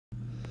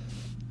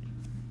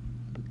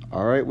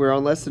All right, we're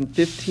on lesson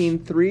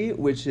 15.3,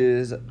 which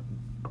is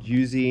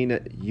using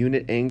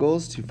unit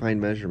angles to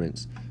find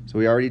measurements. So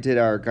we already did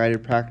our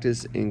guided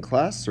practice in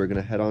class, so we're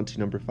going to head on to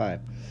number 5.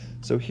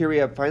 So here we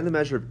have find the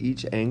measure of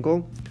each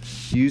angle,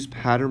 use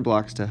pattern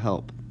blocks to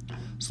help.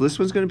 So this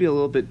one's going to be a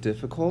little bit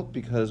difficult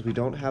because we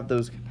don't have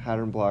those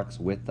pattern blocks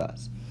with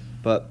us.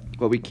 But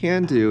what we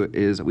can do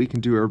is we can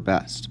do our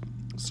best.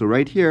 So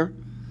right here,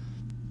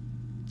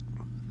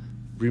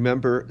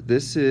 remember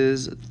this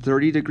is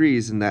 30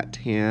 degrees in that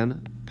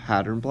tan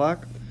pattern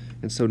block,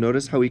 and so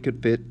notice how we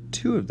could fit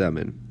 2 of them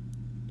in.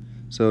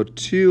 So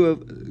 2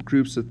 of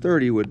groups of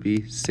 30 would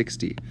be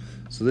 60.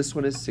 So this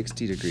one is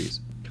 60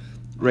 degrees.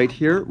 Right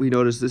here we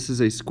notice this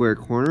is a square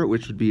corner,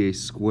 which would be a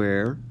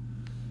square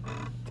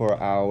for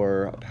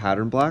our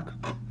pattern block,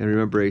 and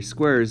remember a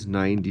square is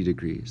 90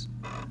 degrees.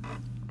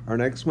 Our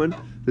next one,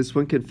 this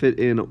one can fit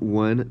in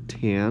 1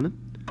 tan,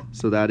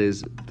 so that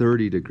is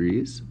 30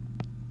 degrees.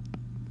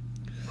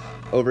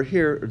 Over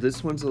here,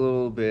 this one's a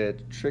little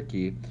bit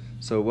tricky,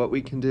 so what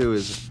we can do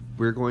is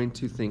we're going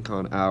to think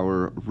on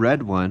our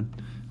red one,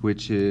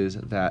 which is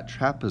that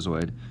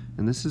trapezoid,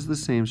 and this is the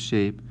same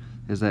shape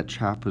as that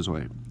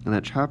trapezoid, and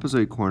that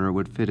trapezoid corner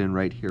would fit in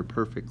right here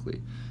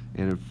perfectly.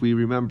 And if we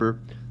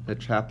remember, that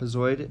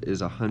trapezoid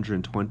is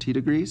 120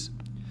 degrees.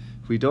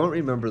 If we don't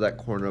remember that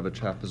corner of a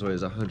trapezoid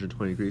is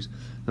 120 degrees,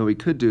 then what we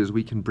could do is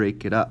we can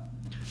break it up,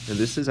 and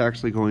this is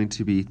actually going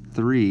to be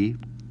 3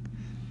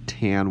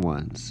 tan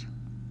ones.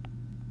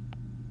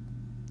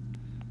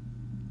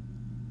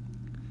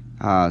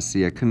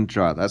 See, I couldn't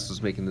draw it. That's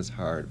what's making this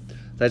hard.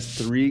 That's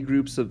 3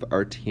 groups of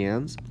our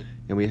tans,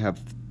 and we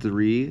have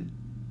 3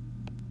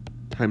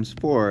 times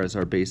 4 as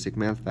our basic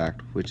math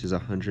fact, which is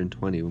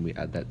 120 when we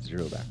add that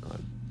 0 back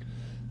on.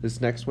 This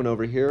next one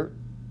over here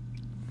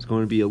is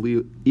going to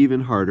be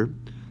even harder.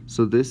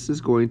 So this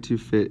is going to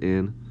fit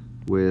in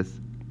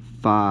with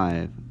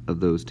 5 of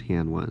those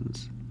tan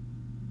ones.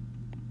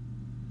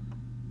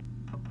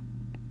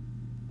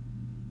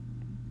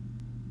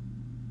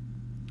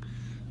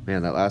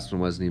 Man, that last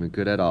one wasn't even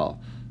good at all.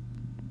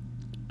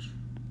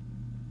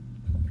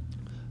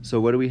 So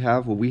what do we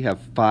have? Well, we have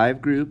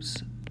 5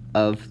 groups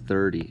of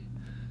 30.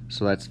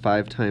 So that's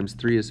 5 times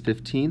 3 is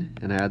 15,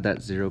 and add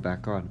that 0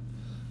 back on.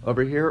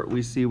 Over here,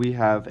 we see we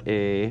have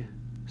a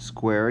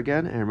square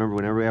again, and remember,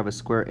 whenever we have a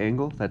square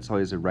angle, that's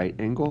always a right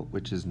angle,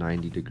 which is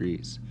 90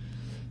 degrees.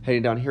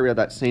 Heading down here, we have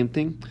that same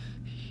thing.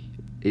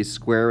 A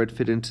square would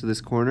fit into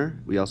this corner.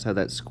 We also have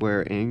that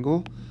square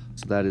angle,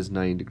 so that is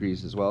 90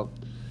 degrees as well.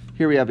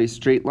 Here we have a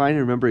straight line,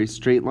 and remember a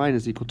straight line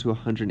is equal to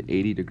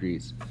 180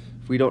 degrees.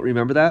 If we don't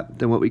remember that,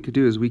 then what we could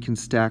do is we can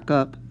stack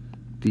up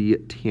the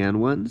tan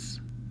ones,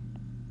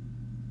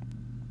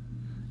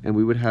 and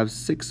we would have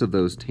 6 of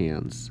those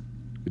tans,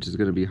 which is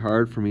going to be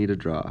hard for me to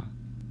draw.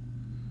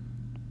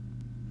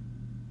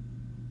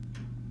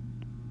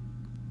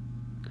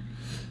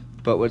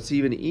 But what's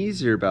even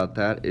easier about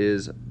that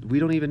is we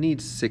don't even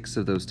need 6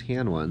 of those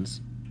tan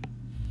ones,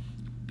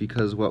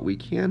 because what we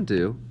can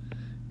do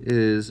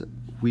is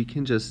we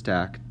can just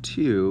stack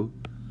 2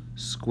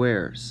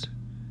 squares.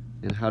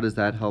 And how does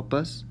that help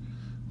us?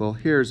 Well,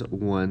 here's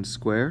 1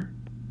 square,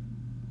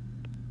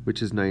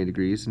 which is 90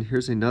 degrees, and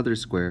here's another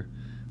square,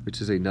 which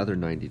is another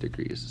 90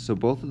 degrees. So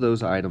both of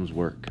those items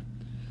work,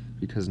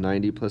 because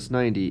 90 plus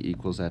 90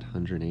 equals that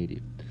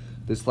 180.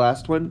 This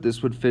last one,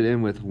 this would fit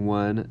in with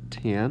 1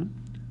 tan,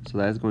 so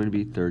that is going to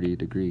be 30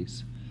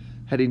 degrees.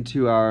 Heading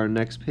to our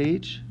next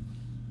page.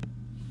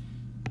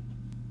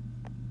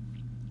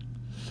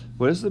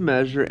 What is the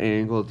measure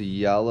angle of the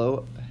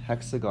yellow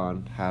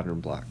hexagon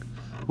pattern block?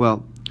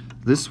 Well,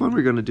 this one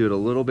we're going to do it a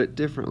little bit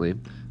differently.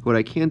 What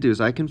I can do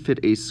is I can fit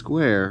a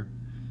square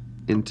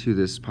into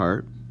this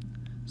part,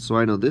 so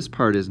I know this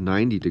part is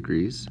 90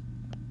 degrees.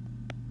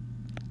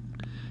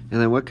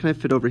 And then what can I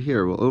fit over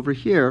here? Well, over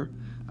here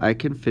I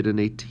can fit in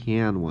a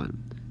tan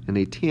one, and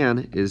a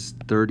tan is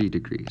 30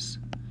 degrees.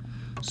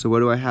 So what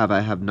do I have? I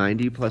have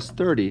 90 plus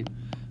 30,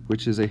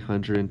 which is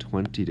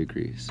 120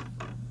 degrees.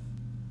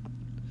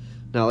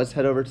 Now let's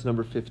head over to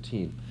number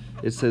 15.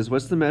 It says,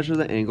 what's the measure of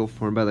the angle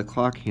formed by the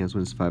clock hands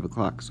when it's 5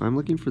 o'clock? So I'm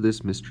looking for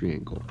this mystery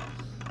angle.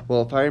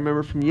 Well, if I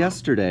remember from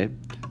yesterday,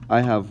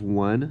 I have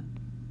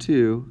 1,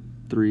 2,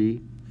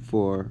 3,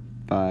 4,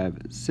 5,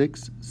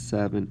 6,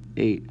 7,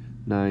 8,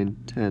 9,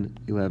 10,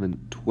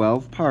 11,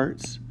 12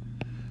 parts.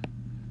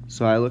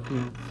 So I'm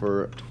looking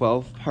for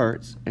 12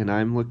 parts, and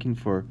I'm looking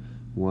for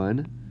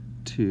 1,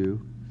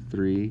 2,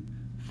 3,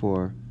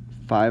 4,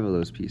 5 of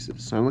those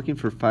pieces. So I'm looking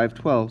for 5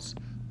 twelfths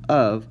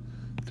of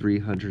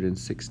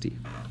 360.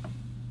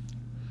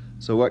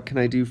 So what can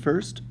I do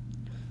first?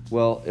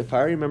 Well, if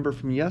I remember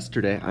from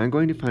yesterday, I'm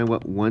going to find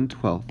what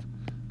 1/12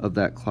 of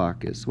that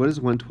clock is. What is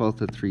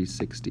 1/12 of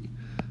 360?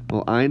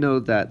 Well, I know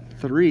that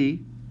 3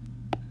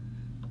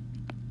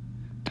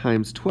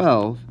 times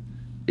 12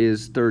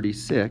 is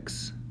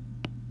 36,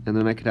 and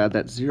then I could add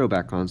that 0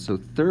 back on, so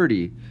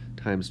 30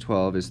 times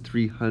 12 is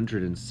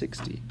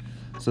 360.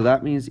 So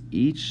that means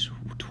each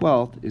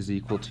 12th is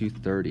equal to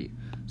 30.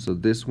 So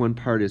this one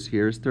part is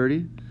here is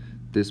 30,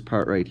 this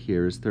part right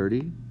here is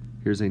 30,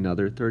 Here's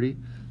another 30.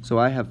 So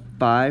I have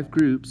 5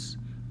 groups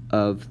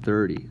of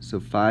 30. So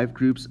 5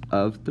 groups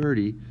of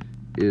 30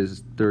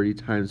 is 30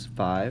 times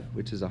 5,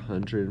 which is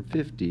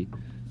 150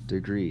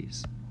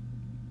 degrees.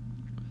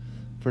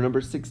 For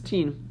number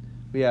 16,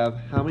 we have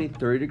how many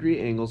 30-degree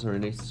angles are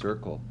in a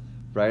circle?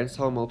 Write and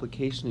solve a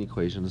multiplication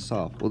equation to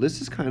solve. Well,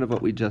 this is kind of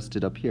what we just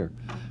did up here.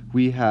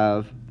 We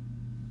have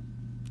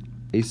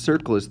a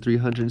circle is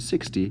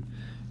 360,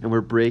 and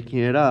we're breaking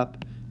it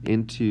up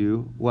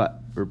into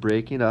what? We're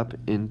breaking it up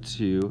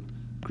into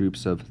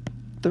groups of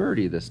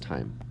 30 this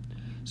time.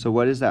 So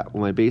what is that?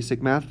 Well, my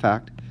basic math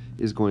fact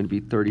is going to be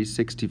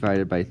 36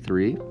 divided by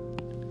 3,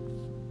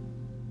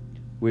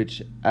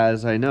 which,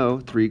 as I know,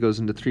 3 goes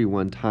into 3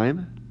 one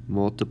time,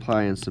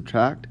 multiply and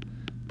subtract,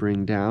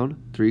 bring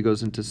down. 3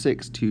 goes into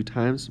 6 2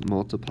 times,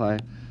 multiply,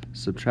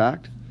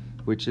 subtract,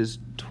 which is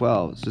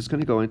 12. So it's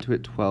going to go into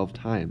it 12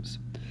 times.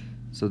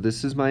 So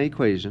this is my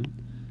equation.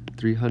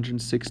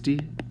 360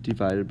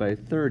 divided by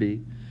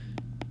 30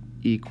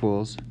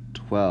 equals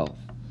 12.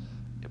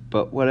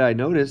 But what I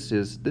noticed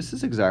is this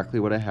is exactly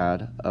what I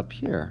had up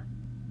here.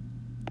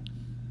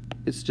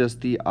 It's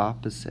just the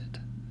opposite.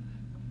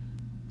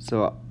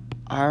 So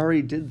I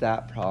already did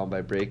that problem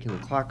by breaking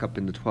the clock up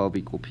into 12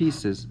 equal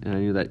pieces, and I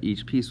knew that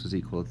each piece was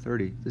equal to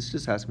 30. This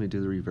just asked me to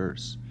do the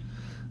reverse.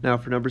 Now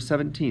for number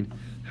 17,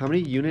 how many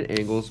unit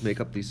angles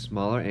make up the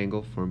smaller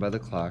angle formed by the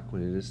clock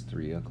when it is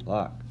 3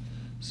 o'clock?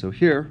 So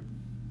here,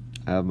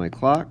 I have my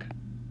clock.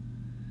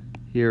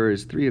 Here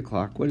is 3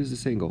 o'clock. What is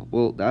this angle?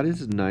 Well, that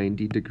is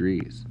 90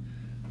 degrees.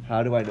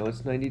 How do I know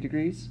it's 90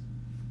 degrees?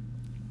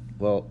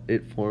 Well,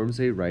 it forms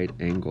a right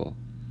angle.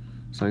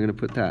 So I'm going to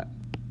put that.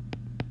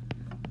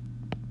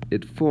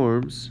 It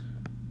forms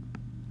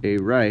a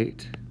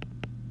right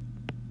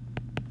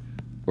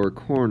or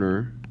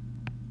corner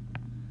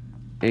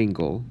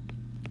angle.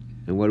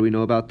 And what do we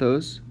know about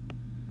those?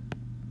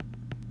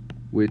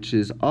 Which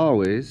is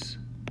always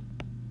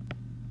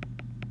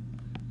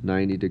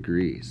 90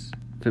 degrees.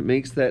 If it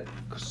makes that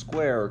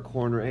square or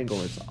corner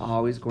angle, it's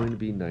always going to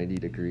be 90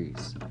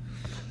 degrees.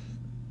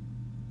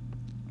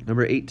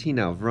 Number 18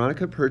 now.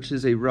 Veronica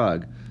purchases a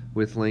rug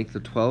with length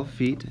of 12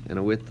 feet and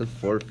a width of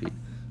 4 feet.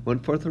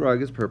 1/4 of the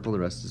rug is purple, the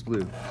rest is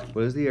blue.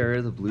 What is the area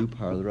of the blue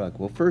part of the rug?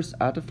 Well, first,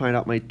 I have to find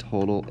out my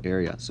total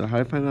area. So how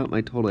do I find out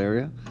my total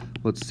area?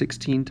 Well, it's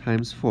 16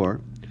 times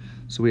 4.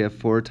 So we have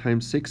 4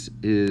 times 6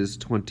 is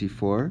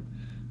 24.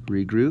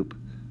 Regroup.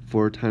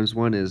 4 times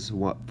 1 is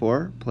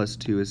 4, plus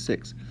 2 is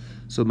 6.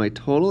 So my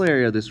total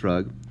area of this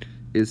rug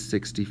is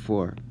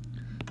 64.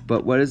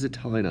 But what is it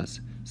telling us?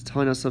 It's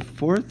telling us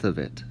 1/4 of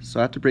it. So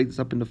I have to break this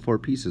up into 4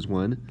 pieces.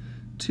 1,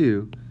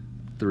 2,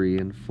 3,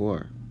 and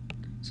 4.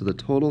 So the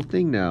total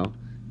thing now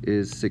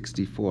is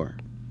 64.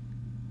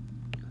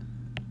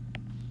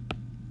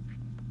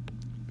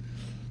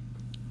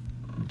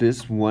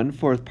 This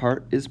 1/4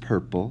 part is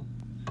purple,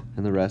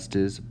 and the rest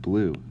is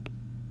blue.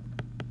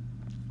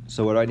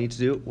 So what do I need to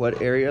do?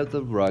 What area of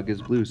the rug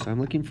is blue? So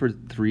I'm looking for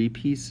 3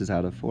 pieces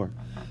out of 4.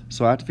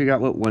 So I have to figure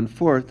out what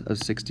 1/4 of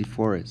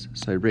 64 is.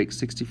 So I break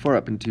 64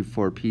 up into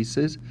 4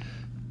 pieces.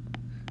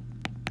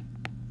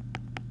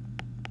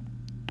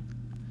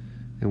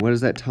 And what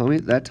does that tell me?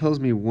 That tells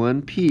me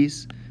 1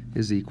 piece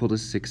is equal to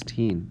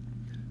 16.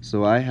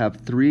 So I have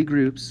 3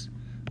 groups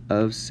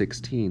of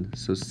 16.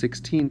 So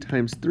 16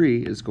 times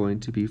 3 is going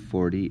to be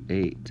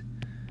 48.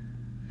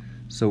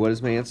 So what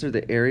is my answer?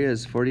 The area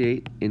is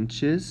 48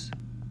 inches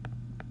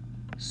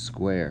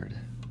squared.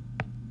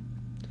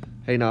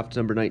 Hey, now to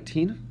number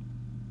 19.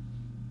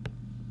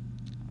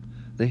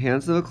 The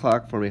hands of a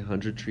clock form a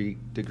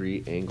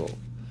 100-degree angle.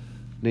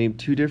 Name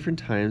 2 different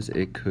times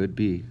it could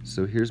be.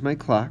 So here's my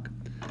clock,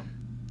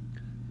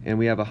 and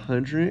we have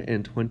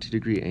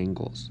 120-degree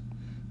angles.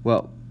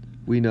 Well,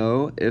 we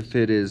know if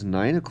it is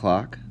 9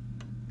 o'clock,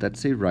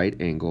 that's a right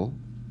angle,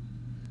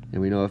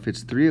 and we know if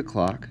it's 3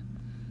 o'clock,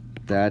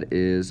 that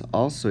is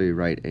also a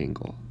right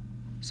angle.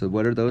 So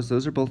what are those?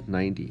 Those are both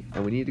 90,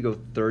 and we need to go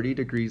 30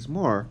 degrees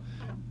more,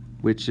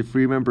 which, if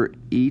we remember,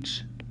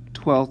 each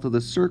 12th of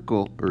the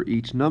circle, or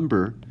each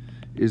number,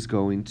 is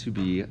going to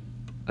be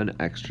an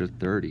extra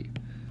 30,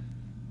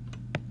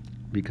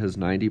 because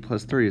 90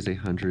 plus 30 is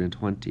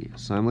 120.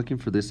 So I'm looking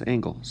for this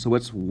angle. So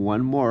what's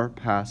 1 more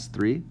past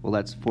 3? Well,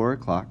 that's 4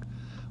 o'clock.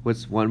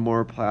 What's 1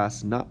 more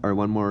past, or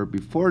 1 more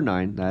before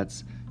 9?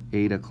 That's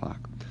 8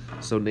 o'clock.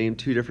 So name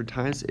 2 different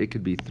times. It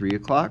could be 3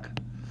 o'clock,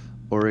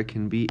 or it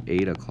can be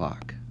 8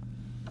 o'clock.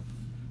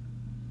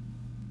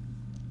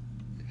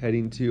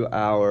 Heading to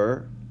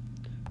our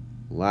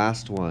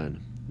last one,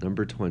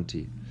 number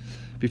 20.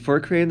 Before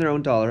creating their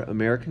own dollar,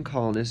 American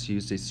colonists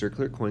used a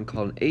circular coin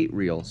called an 8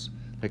 reals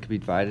that could be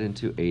divided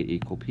into 8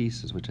 equal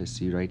pieces, which I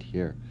see right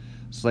here.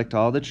 Select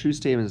all the true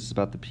statements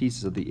about the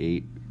pieces of the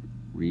 8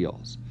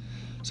 reals.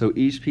 So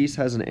each piece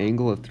has an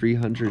angle of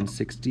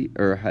 360,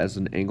 or has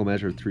an angle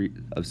measure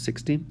of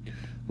 60.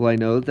 Well, I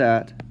know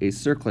that a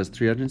circle has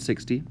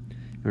 360,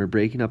 and we're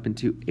breaking up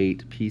into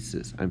 8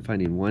 pieces. I'm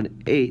finding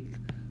 1/8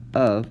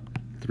 of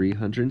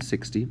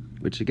 360,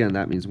 which again,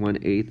 that means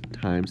 1/8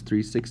 times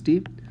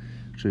 360,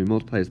 which we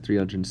multiply as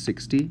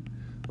 360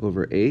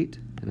 over 8,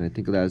 and I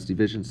think of that as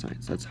division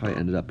signs. That's how I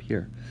ended up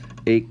here.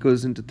 8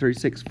 goes into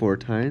 36 4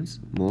 times,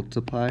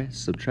 multiply,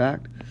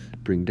 subtract,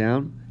 bring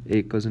down.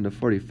 8 goes into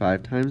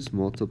 45 times,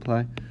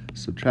 multiply,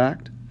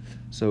 subtract.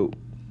 So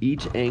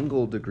each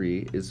angle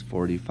degree is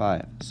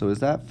 45. So is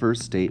that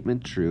first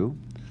statement true?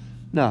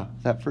 No,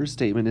 that first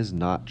statement is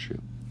not true.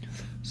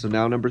 So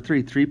now number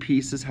 3, 3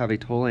 pieces have a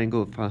total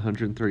angle of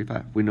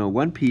 135. We know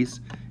one piece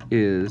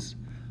is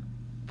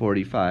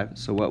 45,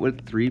 so what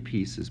would 3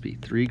 pieces be?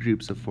 3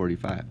 groups of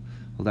 45.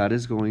 Well, that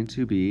is going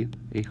to be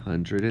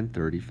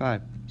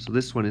 135. So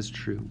this one is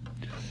true.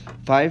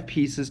 5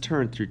 pieces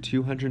turn through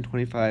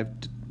 225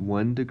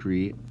 1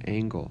 degree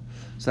angle.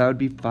 So that would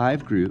be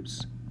 5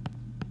 groups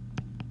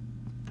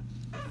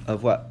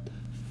of what?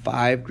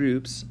 5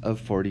 groups of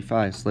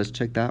 45. So let's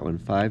check that one.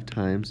 5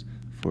 times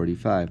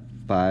 45.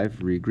 5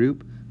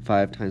 regroup.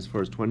 5 times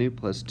 4 is 20,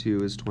 plus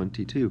 2 is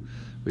 22,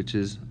 which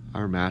is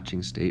our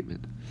matching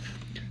statement.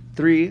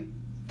 3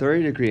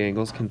 30-degree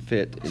angles can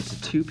fit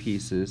into 2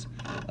 pieces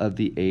of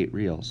the 8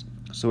 reals.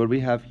 So what do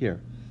we have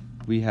here?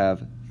 We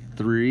have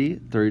 3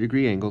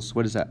 30-degree angles. So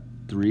what is that?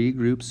 3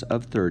 groups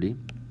of 30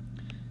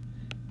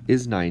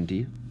 is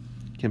 90.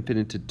 Can fit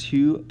into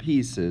 2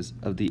 pieces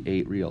of the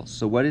 8 reals.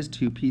 So what is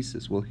 2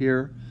 pieces? Well,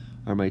 here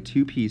are my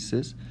 2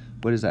 pieces.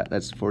 What is that?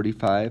 That's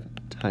 45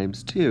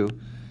 times 2,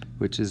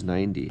 which is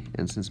 90.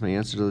 And since my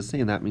answers are the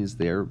same, that means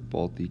they're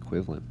both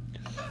equivalent.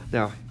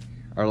 Now,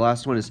 our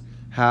last one is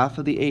half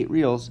of the 8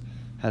 reals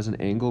has an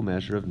angle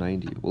measure of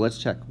 90. Well, let's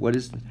check. What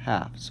is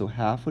half? So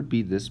half would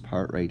be this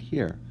part right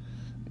here.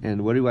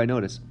 And what do I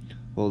notice?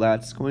 Well,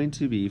 that's going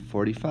to be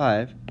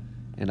 45,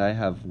 and I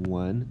have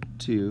 1,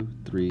 2,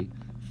 3,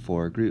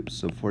 4 groups.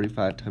 So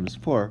 45 times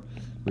 4,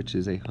 which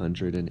is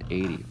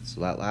 180.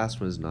 So that last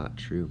one is not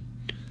true.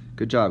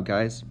 Good job,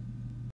 guys.